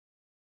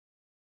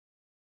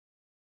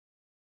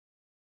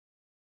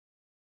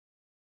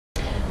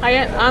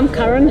Hi, I'm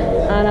Karin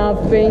and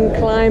I've been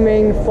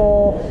climbing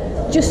for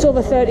just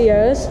over 30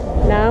 years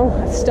now.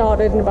 I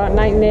started in about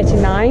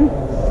 1989.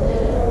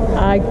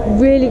 I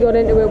really got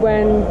into it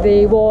when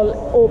the wall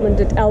opened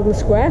at Eldon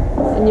Square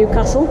in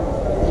Newcastle,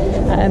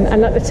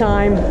 and at the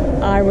time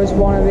I was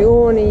one of the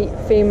only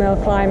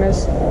female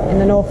climbers in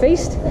the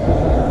northeast,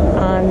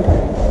 and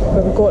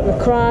we would go to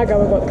the crag, I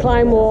would go to the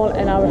climb wall,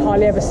 and I would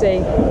hardly ever see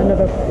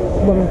another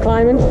woman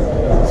climbing.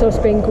 So it's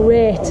been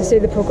great to see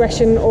the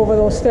progression over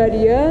those 30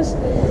 years.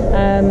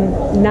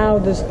 Now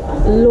there's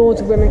loads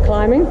of women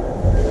climbing,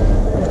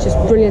 which is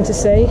brilliant to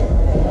see.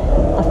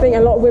 I think a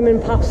lot of women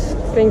perhaps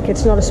think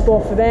it's not a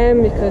sport for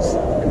them because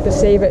they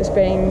perceive it as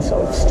being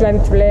sort of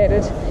strength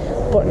related,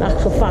 but in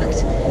actual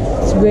fact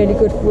it's really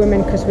good for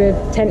women because we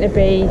tend to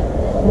be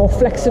more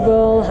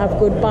flexible, have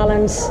good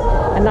balance,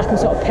 and that can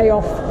sort of pay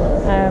off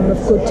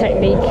with good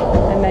technique,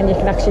 and then you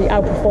can actually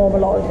outperform a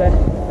lot of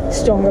the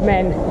stronger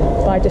men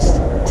by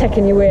just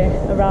taking your way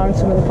around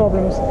some of the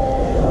problems.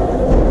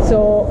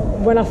 So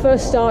when I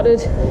first started,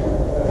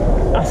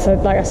 I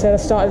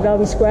started at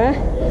Eldon Square,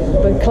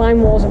 but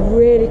climb walls have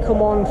really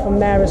come on from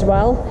there as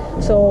well.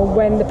 So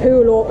when the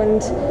pool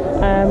opened,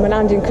 when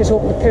Andy and Chris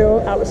opened the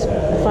pool, that was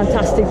a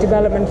fantastic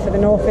development for the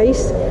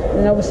northeast.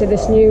 And obviously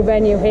this new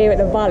venue here at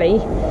the Valley,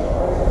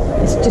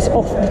 it's just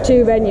off the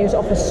two venues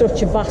offer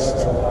such a vast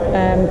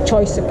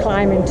choice of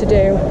climbing to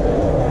do.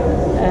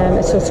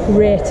 So it's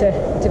great to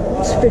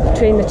split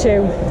between the two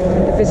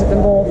and to visit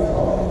them both.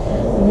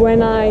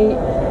 When I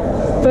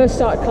first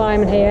started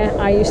climbing here,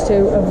 I used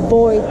to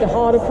avoid the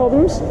harder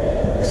problems,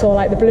 so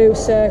like the blue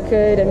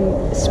circuit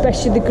and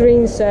especially the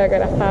green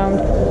circuit I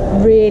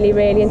found really,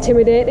 really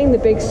intimidating, the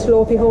big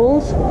slopey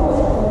holes,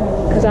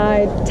 because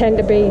I tend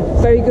to be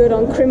very good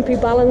on crimpy,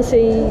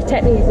 balancy,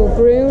 technical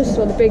grooves,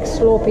 so the big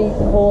slopey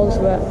holes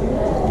were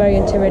very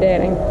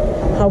intimidating.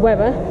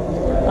 However,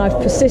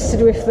 I've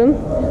persisted with them,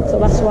 so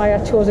that's why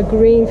I chose a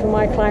green for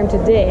my climb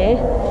today,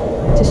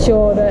 to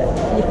show that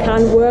you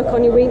can work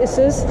on your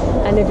weaknesses,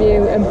 and if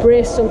you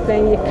embrace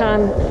something you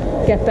can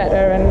get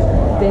better and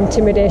the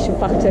intimidation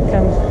factor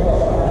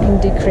can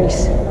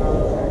decrease.